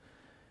that.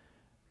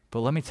 But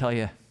let me tell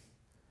you,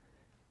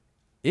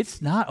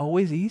 it's not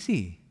always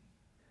easy.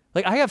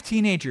 Like, I have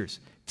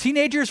teenagers.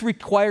 Teenagers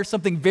require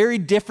something very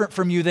different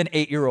from you than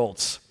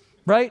 8-year-olds,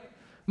 right?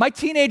 My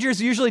teenagers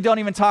usually don't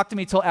even talk to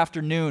me till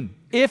afternoon,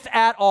 if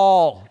at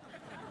all.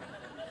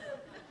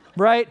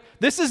 Right?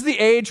 This is the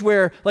age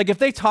where, like, if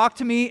they talk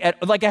to me, I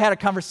had a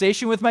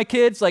conversation with my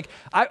kids, like,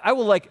 I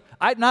will, like,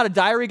 I'm not a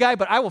diary guy,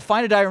 but I will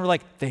find a diary and be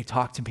like, they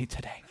talked to me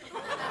today.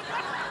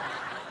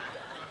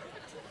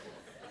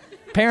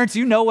 Parents,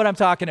 you know what I'm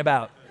talking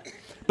about.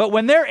 But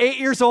when they're 8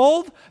 years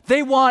old,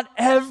 they want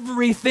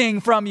everything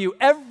from you,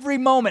 every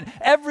moment,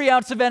 every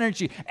ounce of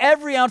energy,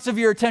 every ounce of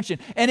your attention.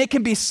 And it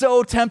can be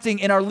so tempting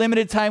in our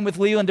limited time with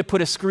Leland to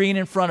put a screen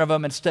in front of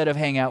him instead of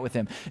hang out with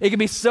him. It can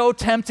be so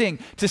tempting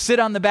to sit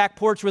on the back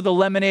porch with a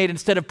lemonade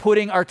instead of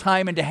putting our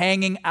time into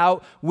hanging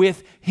out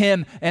with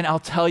him. And I'll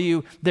tell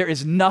you, there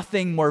is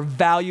nothing more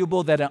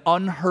valuable than an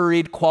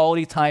unhurried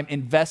quality time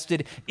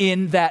invested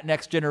in that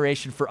next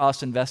generation for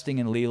us investing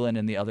in Leland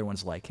and the other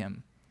ones like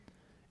him.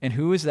 And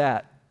who is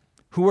that?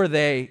 Who are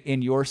they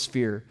in your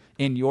sphere,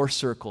 in your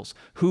circles?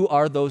 Who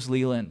are those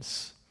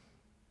Lelands?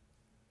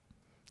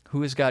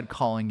 Who is God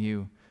calling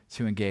you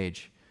to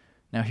engage?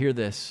 Now hear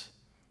this,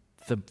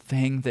 the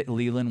thing that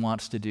Leland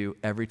wants to do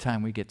every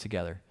time we get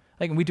together.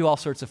 Like, we do all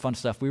sorts of fun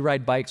stuff. We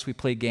ride bikes, we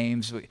play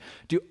games, we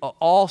do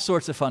all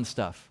sorts of fun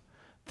stuff.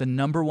 The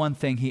number one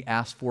thing he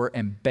asks for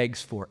and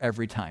begs for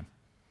every time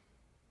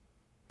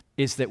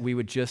is that we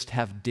would just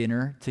have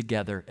dinner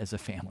together as a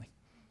family.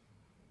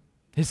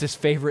 It's his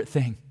favorite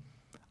thing.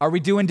 Are we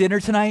doing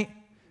dinner tonight?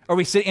 Are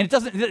we sitting? And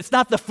it's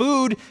not the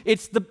food,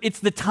 it's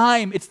the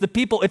time, it's the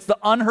people, it's the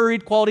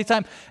unhurried quality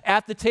time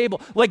at the table.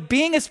 Like,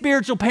 being a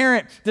spiritual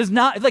parent does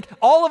not, like,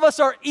 all of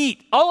us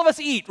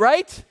eat,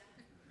 right?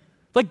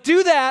 Like,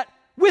 do that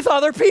with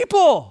other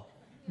people.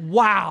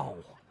 Wow.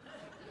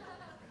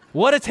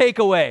 What a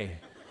takeaway.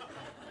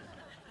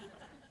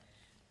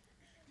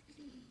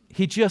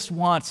 He just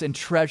wants and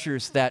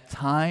treasures that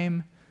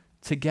time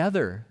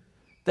together.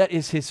 That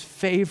is his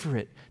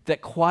favorite.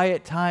 That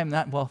quiet time,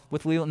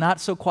 with Leland, not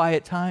so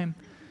quiet time.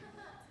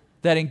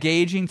 That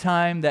engaging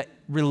time, that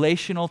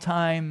relational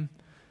time,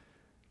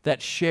 that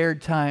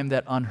shared time,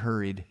 that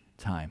unhurried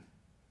time.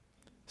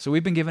 So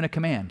we've been given a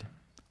command.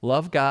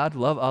 Love God,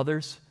 love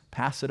others,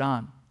 pass it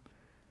on.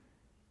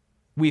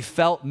 We've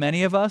felt,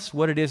 many of us,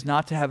 what it is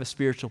not to have a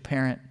spiritual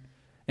parent.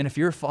 And if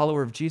you're a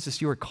follower of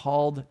Jesus, you are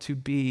called to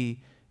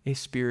be a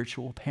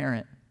spiritual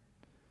parent.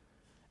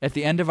 At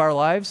the end of our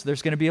lives,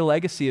 there's going to be a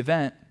legacy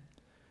event.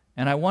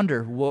 And I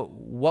wonder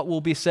what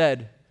will be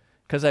said,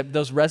 because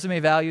those resume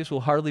values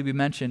will hardly be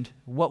mentioned.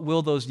 What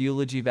will those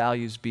eulogy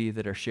values be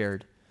that are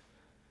shared?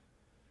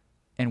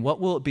 And what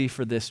will it be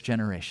for this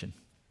generation?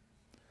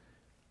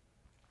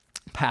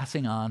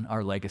 Passing on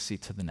our legacy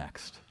to the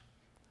next.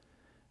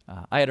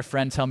 I had a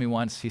friend tell me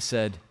once, he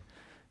said,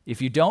 if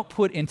you don't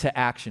put into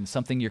action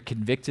something you're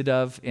convicted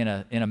of in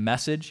a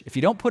message, if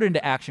you don't put it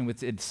into action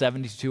within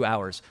 72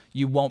 hours,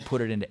 you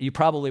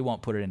probably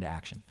won't put it into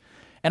action.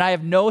 And I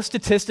have no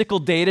statistical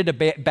data to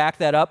back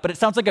that up, but it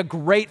sounds like a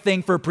great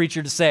thing for a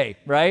preacher to say,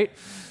 right?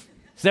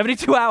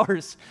 72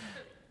 hours.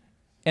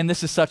 And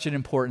this is such an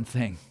important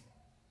thing.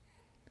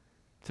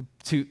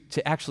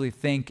 To actually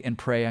think and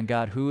pray on,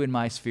 God, who in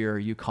my sphere are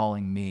you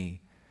calling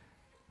me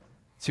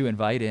to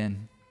invite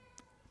in,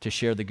 to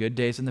share the good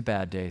days and the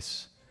bad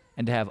days,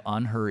 and to have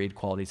unhurried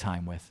quality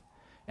time with?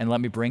 And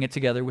let me bring it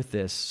together with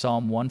this.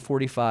 Psalm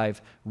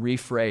 145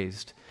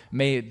 rephrased.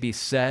 May it be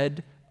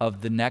said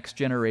of the next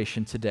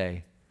generation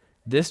today,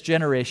 this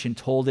generation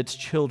told its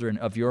children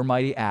of your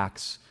mighty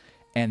acts,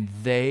 and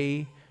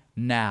they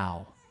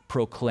now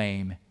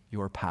proclaim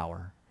your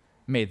power.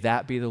 May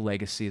that be the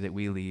legacy that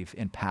we leave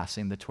in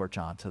passing the torch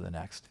on to the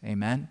next.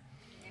 Amen?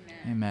 Amen.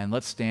 Amen.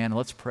 Let's stand.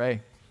 Let's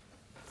pray.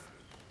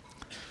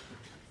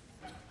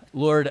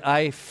 Lord,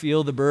 I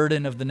feel the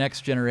burden of the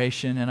next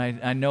generation, and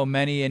I know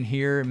many in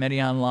here,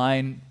 many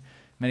online,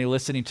 many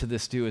listening to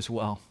this do as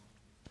well.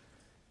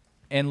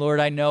 And Lord,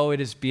 I know it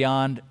is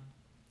beyond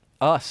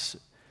us,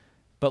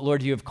 but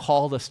Lord, you have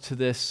called us to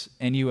this,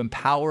 and you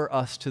empower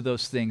us to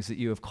those things that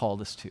you have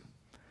called us to.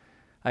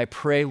 I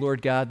pray,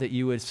 Lord God, that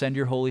you would send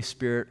your Holy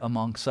Spirit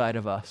alongside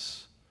of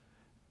us,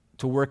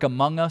 to work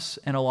among us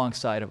and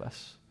alongside of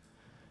us.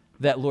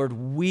 That, Lord,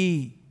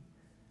 we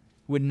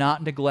would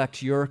not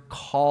neglect your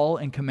call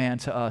and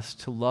command to us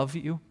to love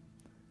you,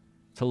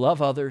 to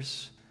love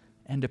others,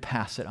 and to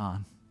pass it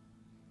on.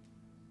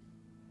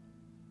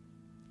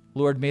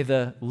 Lord, may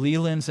the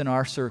Lelands in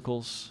our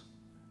circles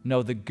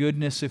know the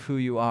goodness of who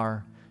you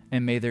are,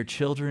 and may their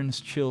children's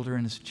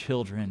children's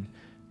children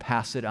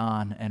pass it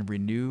on and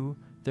renew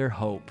their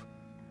hope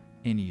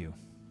in you.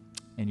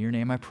 In your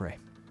name I pray.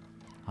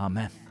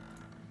 Amen.